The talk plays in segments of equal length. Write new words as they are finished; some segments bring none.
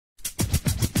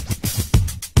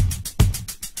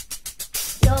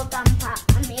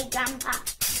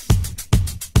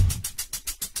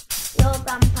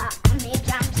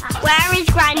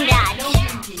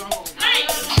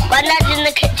Granddad's in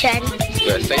the kitchen.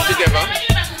 Let's stay together.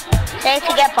 Stay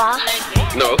together.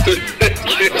 No.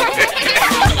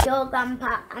 Your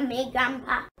grandpa and my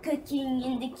grandpa cooking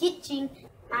in the kitchen.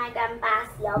 My grandpa's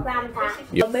your grandpa.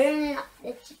 You're burning up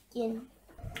the chicken.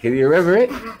 Can you remember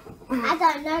it? I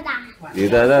don't know that. You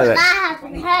don't know that? I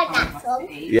haven't heard that song.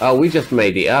 Yeah. Oh, we just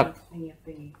made it up.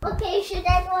 Okay, should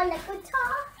I go on the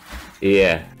guitar?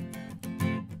 Yeah.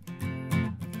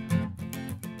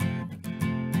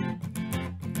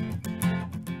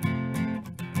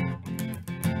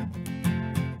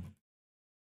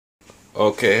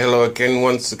 Okay, hello again.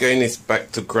 Once again, it's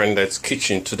back to Granddad's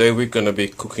Kitchen. Today we're going to be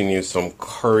cooking you some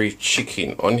curry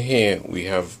chicken. On here we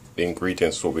have the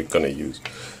ingredients what we're going to use.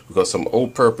 We've got some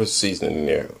all-purpose seasoning in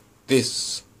there.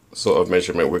 This sort of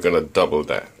measurement, we're going to double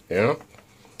that, yeah?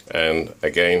 And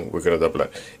again, we're going to double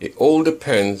that. It all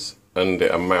depends on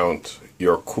the amount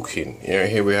you're cooking. Yeah,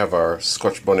 here we have our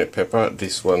Scotch bonnet pepper.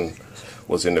 This one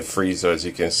was in the freezer, as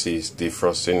you can see, it's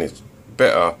defrosting. It's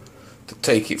better to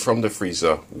take it from the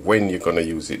freezer when you're going to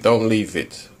use it. Don't leave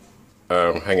it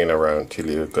hanging around till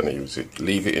you're going to use it.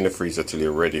 Leave it in the freezer till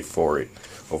you're ready for it,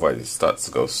 otherwise it starts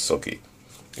to go soggy.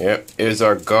 Yeah, here's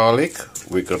our garlic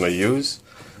we're going to use.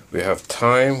 We have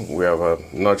thyme, we have a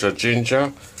nudge of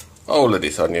ginger. All of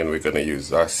this onion we're going to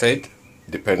use, I said,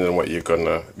 depending on what you're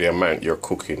gonna, the amount you're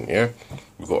cooking. Yeah,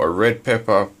 we've got a red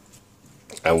pepper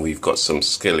and we've got some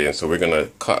scallions, so we're going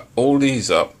to cut all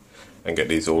these up and get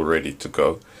these all ready to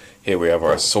go. Here we have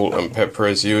our salt and pepper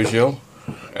as usual,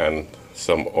 and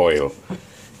some oil.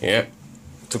 Yeah,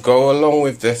 to go along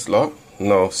with this lot,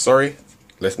 no, sorry,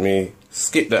 let me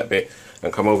skip that bit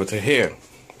and come over to here.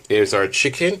 Here's our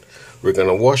chicken. We're going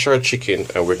to wash our chicken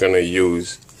and we're going to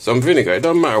use some vinegar. It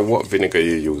doesn't matter what vinegar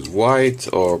you use,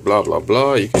 white or blah blah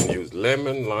blah. You can use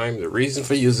lemon, lime. The reason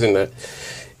for using that,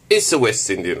 it's a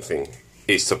West Indian thing.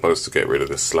 It's supposed to get rid of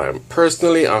the slime.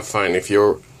 Personally, I find if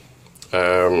your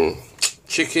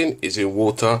chicken is in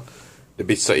water, the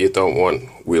bits that you don't want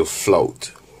will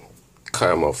float. Cut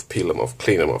them off, peel them off,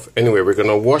 clean them off. Anyway, we're going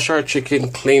to wash our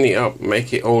chicken, clean it up,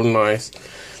 make it all nice.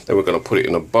 Then we're going to put it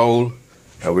in a bowl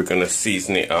and we're going to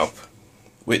season it up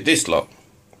with this lot.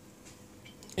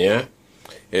 Yeah,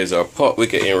 here's our pot. We're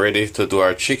getting ready to do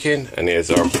our chicken, and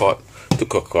here's our pot to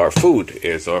cook our food.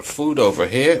 Here's our food over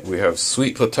here. We have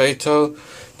sweet potato.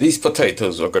 These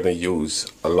potatoes are going to use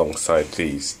alongside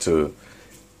these to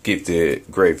give the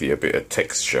gravy a bit of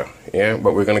texture. Yeah,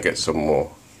 but we're going to get some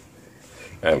more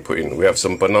and put in. We have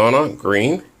some banana,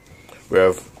 green. We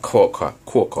have cocoa.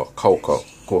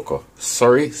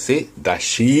 Sorry, see,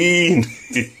 dasheen.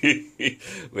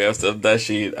 We have some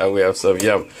dasheen and we have some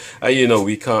yam. And you know,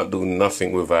 we can't do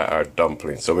nothing without our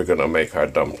dumpling, so we're gonna make our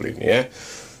dumpling. Yeah,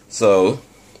 so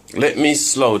let me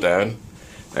slow down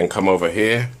and come over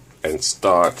here and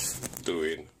start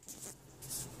doing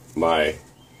my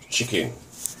chicken.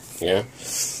 Yeah,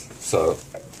 so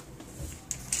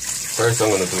first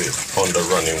I'm gonna do it on the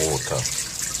running water.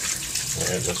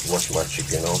 Yeah, just wash my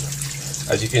chicken out.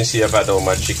 As you can see, I've had all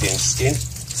my chicken skinned.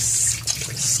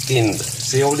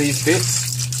 See all these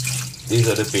bits? These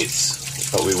are the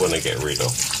bits that we want to get rid of.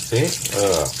 See?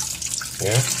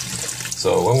 Yeah.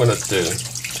 So what I'm going to do,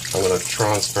 I'm going to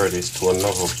transfer this to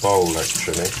another bowl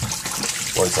actually.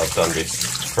 Once I've done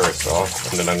this first off,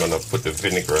 and then I'm going to put the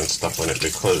vinegar and stuff on it,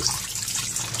 because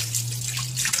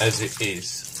as it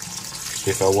is,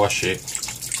 if I wash it,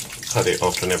 cut it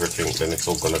off and everything, then it's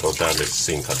all going to go down the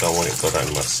sink. I don't want it to go down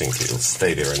my sink. It'll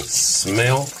stay there and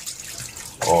smell,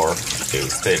 or it'll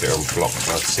stay there and block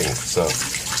my sink. So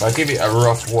I'll give it a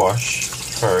rough wash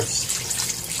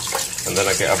first, and then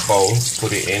I get a bowl,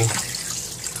 put it in,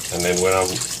 and then when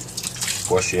I'm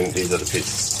washing, these are the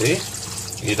bits. See?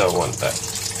 You don't want that.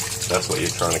 That's what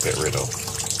you're trying to get rid of.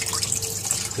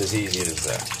 It's as easy as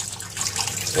that.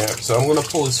 Yeah, so I'm going to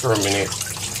pause for a minute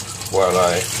while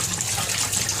I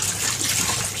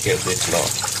get this lot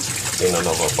in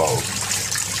another bowl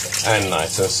and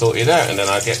nice and sort it out, and then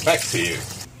I'll get back to you.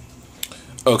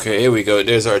 Okay, here we go.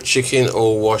 There's our chicken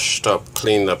all washed up,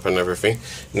 cleaned up and everything.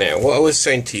 Now, what I was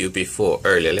saying to you before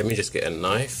earlier, let me just get a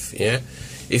knife. Yeah,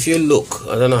 if you look,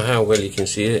 I don't know how well you can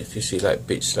see it. If you see like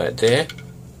bits like there,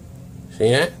 see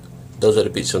that? Those are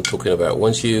the bits I'm talking about.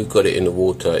 Once you got it in the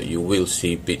water, you will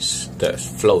see bits that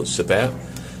floats about.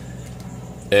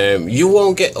 You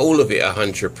won't get all of it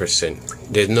 100%.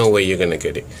 There's no way you're gonna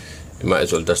get it. You might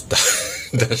as well just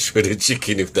dash for the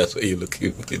chicken if that's what you're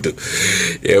looking to do.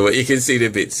 Yeah, but you can see the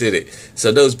bits in it.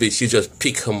 So those bits, you just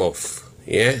pick them off.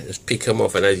 Yeah, just pick them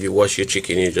off, and as you wash your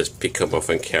chicken, you just pick them off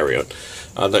and carry on.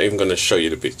 I'm not even gonna show you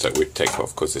the bits that we take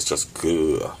off because it's just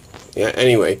good. Yeah.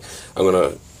 Anyway, I'm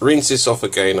gonna rinse this off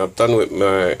again. I've done with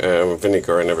my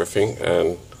vinegar and everything,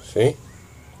 and See?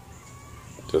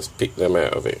 Just pick them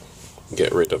out of it.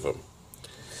 Get rid of them.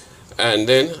 And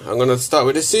then I'm going to start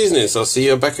with the seasoning. So I'll see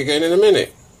you back again in a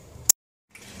minute.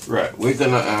 Right, we're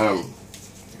going to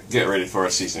get ready for our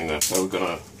seasoning now. So we're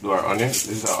going to do our onion. This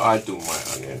is how I do my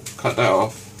onion. Cut that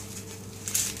off.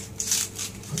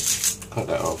 Cut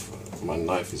that off. My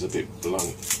knife is a bit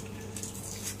blunt.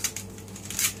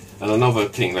 And another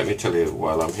thing, let me tell you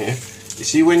while I'm here. You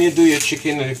see, when you do your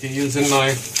chicken, if you use a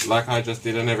knife like I just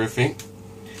did and everything,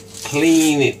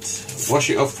 clean it, wash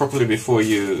it off properly before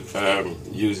you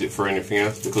use it for anything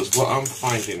else, because what I'm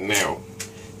finding now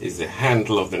is the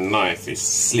handle of the knife is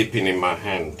slipping in my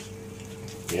hand.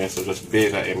 Yeah, so just bear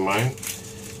that in mind.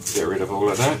 Get rid of all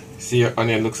of that. See, your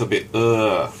onion looks a bit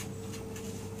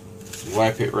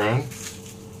wipe it round.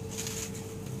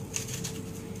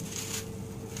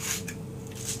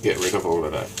 Get rid of all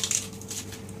of that.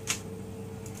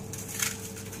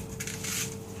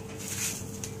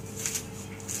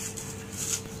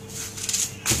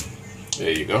 There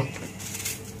you go.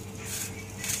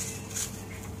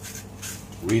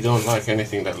 We don't like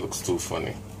anything that looks too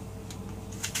funny.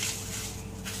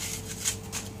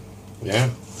 Yeah,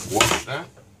 wash that.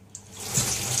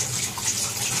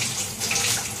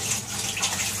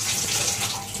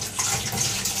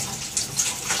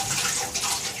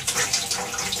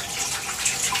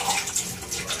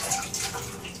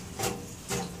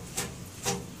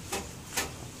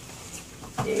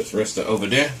 Just rest it over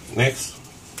there. Next,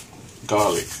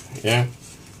 garlic. Yeah,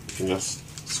 you can just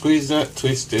squeeze that,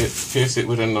 twist it, pierce it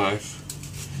with a knife,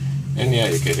 and yeah,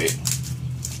 you get it.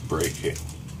 Break it.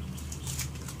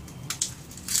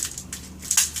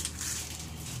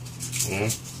 Yeah.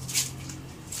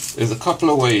 There's a couple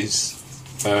of ways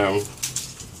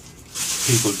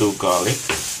people do garlic.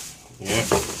 Yeah,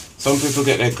 some people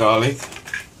get their garlic.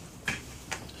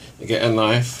 You get a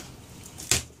knife,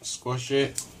 squash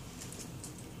it,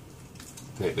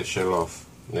 take the shell off,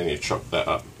 and then you chop that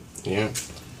up. Yeah,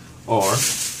 or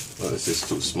well, this is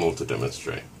too small to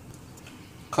demonstrate.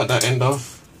 Cut that end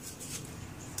off.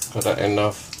 Cut that end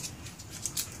off.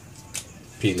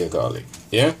 Peel your garlic.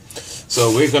 Yeah.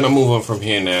 So we're gonna move on from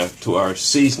here now to our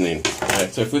seasoning.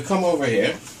 Alright, so if we come over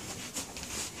here,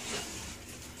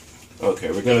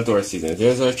 okay, we're gonna do our seasoning.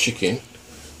 There's our chicken.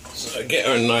 So get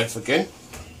our knife again,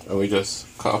 and we just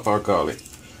cut up our garlic.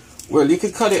 Well, you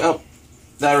could cut it up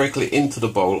directly into the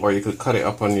bowl, or you could cut it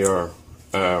up on your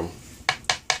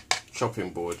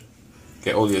chopping board.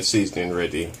 Get all your seasoning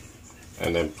ready,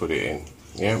 and then put it in.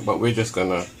 Yeah, but we're just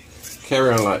gonna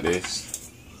carry on like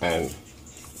this, and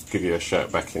give you a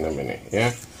shout back in a minute.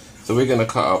 Yeah, so we're gonna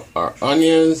cut up our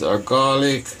onions, our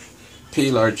garlic,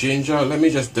 peel our ginger. Let me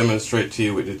just demonstrate to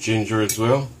you with the ginger as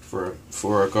well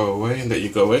before I go away and let you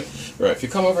go away. Right, if you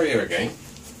come over here again,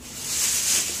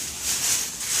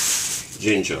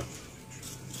 ginger,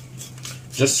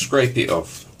 just scrape it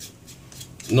off.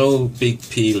 No big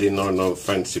peeling or no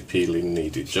fancy peeling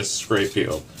needed, just scrape it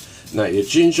off. Now your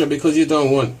ginger, because you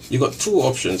don't want, you got two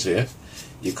options here.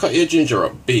 You cut your ginger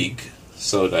up big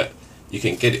so that you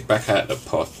can get it back out the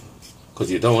pot,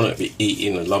 because you don't want to be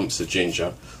eating the lumps of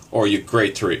ginger, or you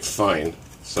grate it fine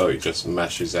so it just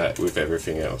mashes out with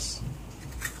everything else.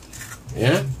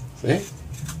 Yeah, see,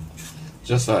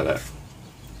 just like that.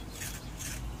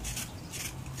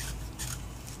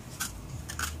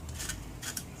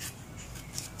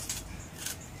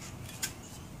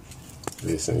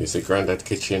 Listen, you see Grandad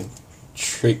Kitchen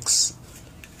tricks.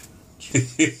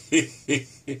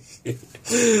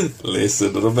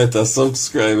 Listen, no matter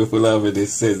subscribe if we have any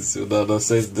sense. You know, no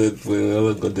sense that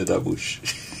we're not going to the bush.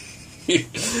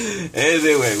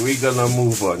 Anyway, we're gonna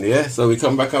move on, yeah? So we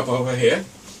come back up over here.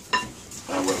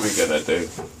 And what we're gonna do,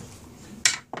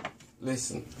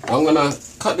 listen, I'm gonna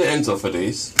cut the ends off of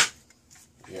these.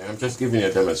 Yeah, I'm just giving you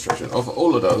a demonstration. Of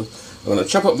all of those, I'm gonna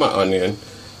chop up my onion.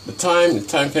 The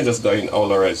time can just go in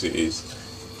all as it is.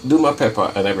 Do my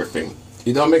pepper and everything.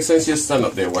 It don't make sense you stand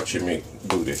up there watching me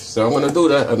do this. So I'm gonna do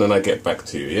that and then I get back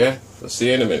to you, yeah? So see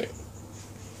you in a minute.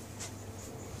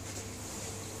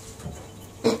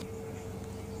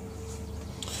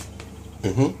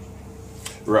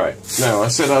 Right, now I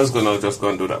said I was just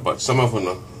gonna do that, but some of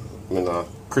them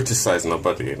criticize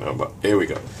nobody, you know, but here we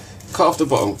go. Cut off the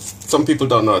bottom. Some people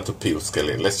don't know how to peel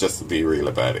scallion. Let's just be real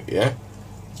about it, yeah?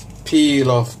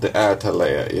 Peel off the outer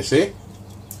layer, you see?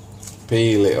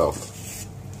 Peel it off.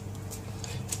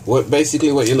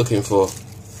 Basically what you're looking for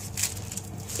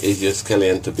is your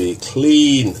scallion to be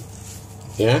clean,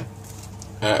 yeah?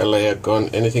 Outer layer gone.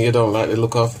 Anything you don't like the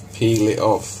look of, peel it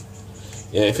off.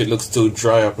 Yeah, if it looks too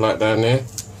dry up like down there,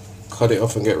 cut it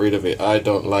off and get rid of it. I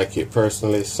don't like it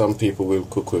personally. Some people will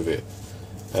cook with it,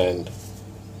 and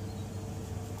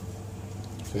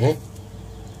See?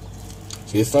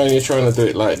 So you find you're trying to do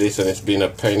it like this and it's been a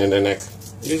pain in the neck.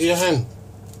 Use your hand.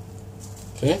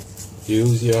 See?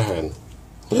 Use your hand.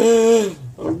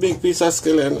 A big piece of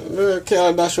skeleton.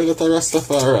 Can't dash with a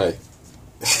Rastafari.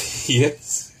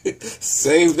 Yes.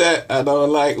 Save that. I don't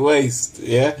like waste.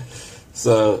 Yeah?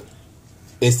 So,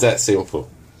 it's that simple.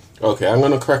 Okay, I'm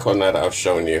going to crack on that I've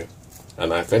shown you.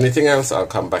 And if anything else, I'll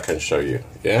come back and show you.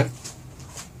 Yeah?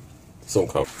 Some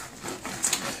come.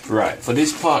 Right, for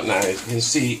this part now, as you can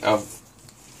see, I've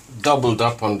doubled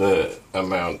up on the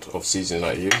amount of seasoning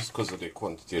I use because of the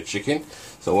quantity of chicken.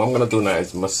 So what I'm going to do now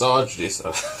is massage this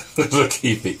to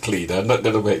keep it clean. I'm not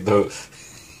going to make no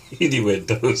anywhere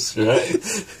dose, right?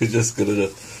 We're just going to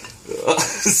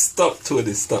stop to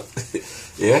this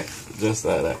stuff. Yeah, just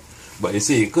like that. But you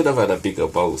see, you could have had a bigger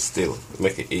bowl still,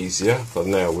 make it easier. But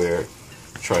now we're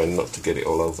trying not to get it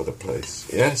all over the place.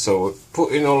 Yeah, so we're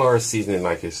putting all our seasoning,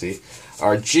 like you see.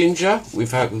 Our ginger,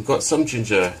 we've got some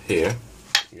ginger here.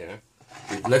 Yeah,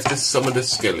 we've left some of the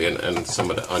scallion and some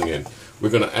of the onion.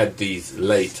 We're going to add these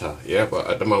later, yeah, but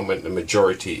at the moment the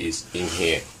majority is in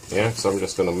here. Yeah, so I'm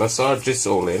just going to massage this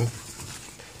all in,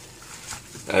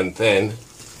 and then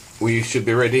we should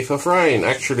be ready for frying.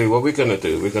 Actually, what we're going to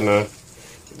do,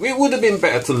 it would have been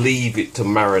better to leave it to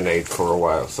marinate for a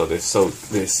while so the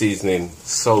seasoning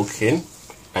soak in.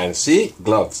 And see,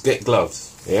 gloves, get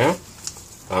gloves. Yeah,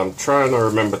 I'm trying to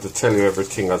remember to tell you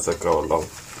everything as I go along.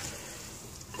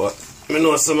 But I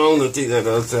know some other thing that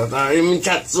I'll say, I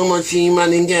chat so much,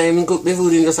 man, in game, cook the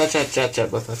food in just a chat.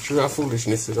 But that's true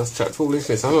foolishness, just chat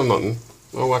foolishness. I know nothing.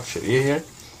 I'll watch it, you hear?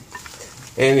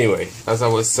 Anyway, as I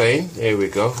was saying, here we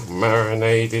go.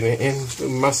 Marinating it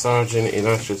in, massaging it in,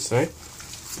 I should say.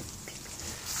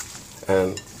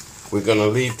 And we're going to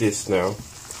leave this now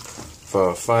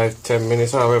for 5-10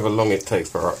 minutes, however long it takes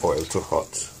for our oil to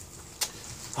hot.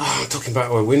 I'm talking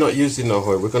about oil. We're not using no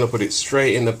oil. We're going to put it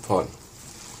straight in the pot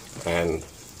and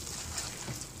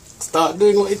start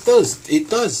doing what it does. It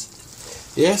does.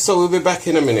 Yeah, so we'll be back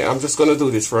in a minute. I'm just going to do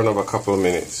this for another couple of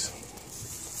minutes.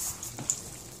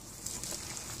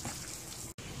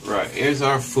 Right, here's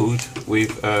our food.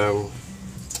 We've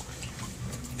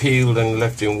peeled and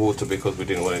left in water because we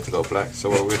didn't want it to go black. So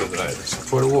what we're going to do is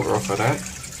pour the water off of that.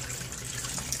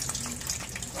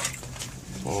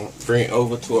 So bring it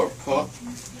over to our pot.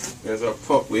 There's our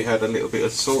pot. We had a little bit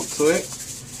of salt to it.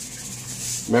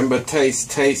 Remember,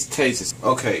 taste.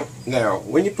 Okay, now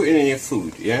when you put it in your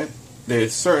food, yeah,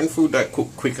 there's certain food that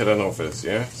cook quicker than others,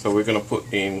 yeah. So we're gonna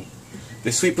put in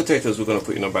the sweet potatoes. We're gonna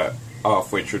put in about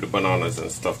halfway through the bananas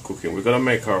and stuff cooking. We're gonna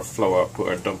make our flour, put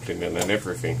our dumpling in and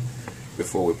everything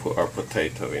before we put our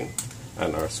potato in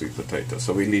and our sweet potato.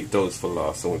 So we leave those for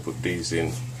last and we put these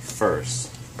in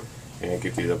first. And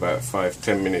give these about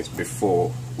 5-10 minutes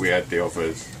before we add the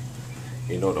others,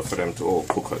 in order for them to all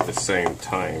cook at the same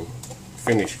time,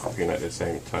 finish cooking at the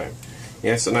same time.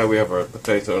 Yeah, so now we have our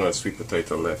potato and our sweet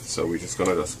potato left, so we're just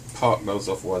gonna park those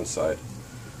off one side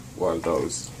while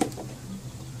those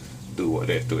do what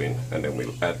they're doing, and then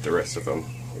we'll add the rest of them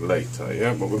later.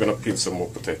 Yeah, but we're gonna peel some more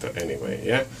potato anyway.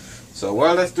 Yeah, so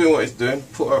while that's doing what it's doing,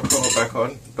 put our cover back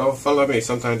on. Don't follow me,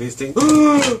 sometimes these things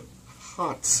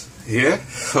hot. Yeah,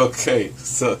 okay,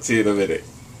 so see you in a minute.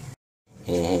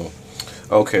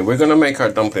 Okay, we're gonna make our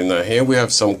dumpling now. Here we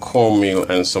have some cornmeal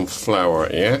and some flour.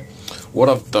 Yeah, what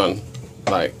I've done,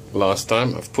 like last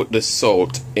time, I've put the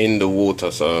salt in the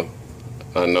water, so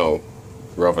I know,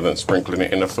 rather than sprinkling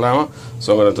it in the flour.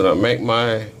 So I'm gonna do that. Make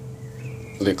my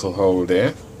little hole there,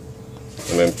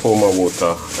 and then pour my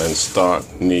water and start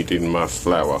kneading my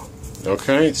flour.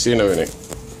 Okay, see you in a minute.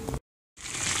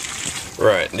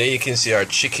 Right, there you can see our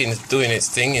chicken is doing its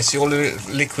thing. You see all the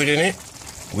liquid in it?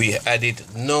 We added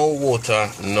no water,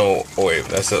 no oil.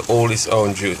 That's all its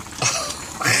own juice.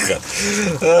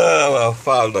 Oh, well,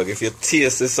 foul dog. If you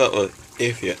taste this something,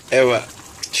 if you ever...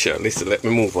 Sure, listen, let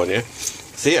me move on, yeah?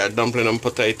 See, our dumpling and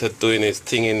potato doing its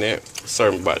thing in there.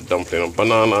 Sorry about dumpling and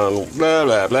banana and blah,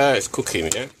 blah, blah. It's cooking,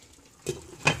 yeah?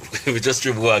 We just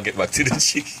remove and get back to the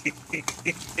chicken.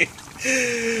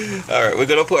 Alright, we're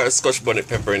gonna put our Scotch bonnet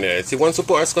pepper in there. See, once we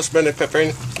put our Scotch bonnet pepper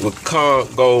in, we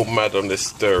can't go mad on the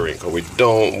stirring because we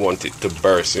don't want it to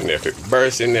burst in there. If it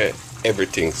bursts in there,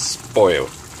 everything's spoiled.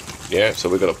 Yeah, so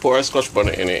we're gonna pour our Scotch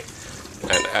bonnet in it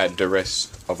and add the rest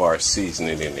of our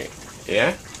seasoning in it.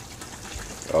 Yeah?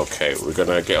 Okay, we're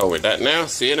gonna get on with that now.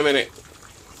 See you in a minute.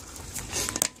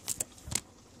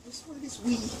 This one is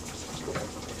weak.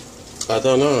 I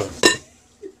don't know.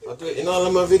 I do it in all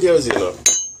of my videos, you know.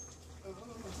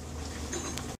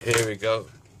 Here we go.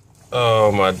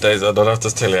 Oh my days, I don't have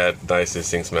to tell you how nice this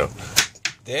thing smells.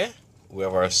 There? we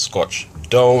have our scotch.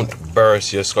 Don't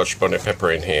burst your scotch bonnet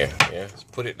pepper in here. Yeah,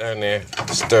 just put it down there,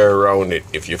 stir around it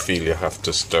if you feel you have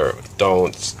to stir.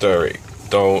 Don't stir it,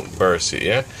 don't burst it.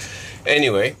 Yeah,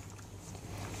 anyway,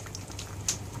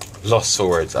 lost for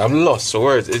words. I'm lost for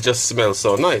words. It just smells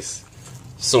so nice.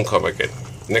 Soon come again.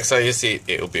 Next time you see it,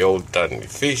 it'll be all done.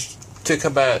 Fish took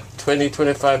about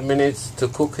 20-25 minutes to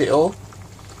cook it all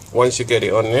once you get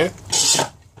it on there.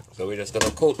 So we're just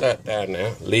gonna coat that down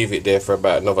now, leave it there for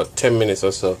about another 10 minutes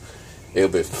or so. It'll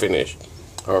be finished.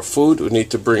 Our food, we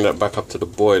need to bring that back up to the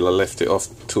boil. I left it off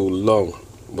too long,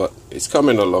 but it's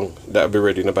coming along. That'll be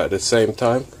ready in about the same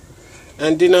time.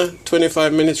 And dinner,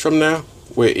 25 minutes from now,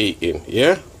 we're eating.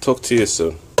 Yeah, talk to you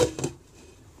soon.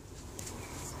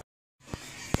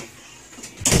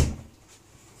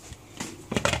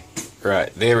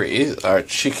 Right, there it is, our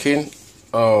chicken.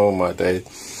 Oh my days.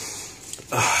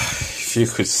 If you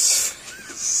could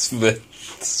smell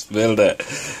that.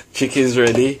 Chicken's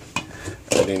ready.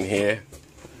 And in here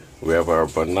we have our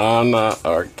banana,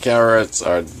 our carrots,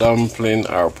 our dumpling,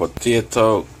 our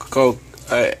potato, coke.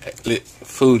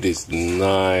 Food is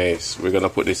nice. We're gonna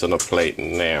put this on a plate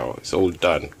now. It's all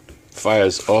done.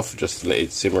 Fire's off, just let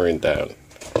it simmering down.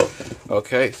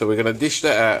 Okay, so we're gonna dish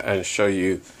that out and show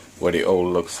you what it all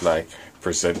looks like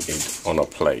presented on a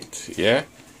plate. Yeah,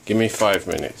 give me 5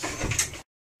 minutes.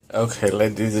 Okay,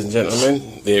 ladies and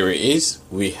gentlemen, there it is.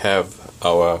 We have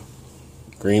our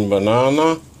green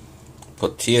banana,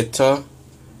 potato,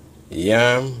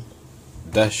 yam,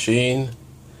 dasheen,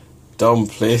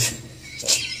 dumpling,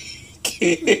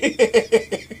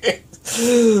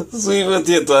 sweet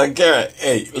potato and carrot.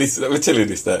 Hey, listen, let me tell you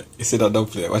this now. You see that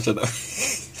dumpling? Watch it now.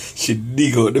 She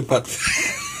dig out the pot.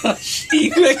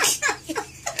 She like,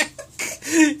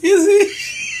 you see?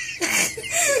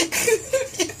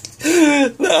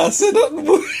 Nah, I said nothing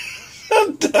more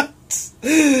than that.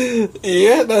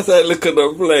 Yeah, that's how I look at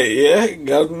the plate, yeah?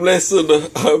 God bless you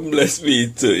and bless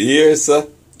me too. Yeah, sir?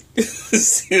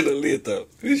 See you later.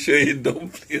 We show you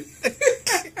dumpling.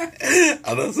 And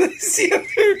I say, see you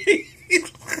very.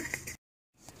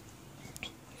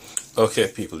 Okay,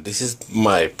 people, this is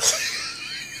my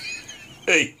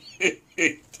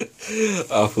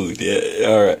our food, yeah?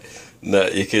 Alright. Now,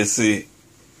 you can see.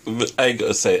 I ain't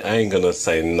gonna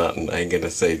say nothing. I ain't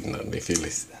gonna say nothing if you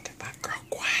listen to the background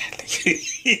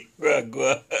quietly.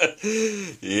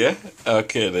 Yeah?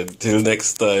 Okay then, till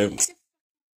next time.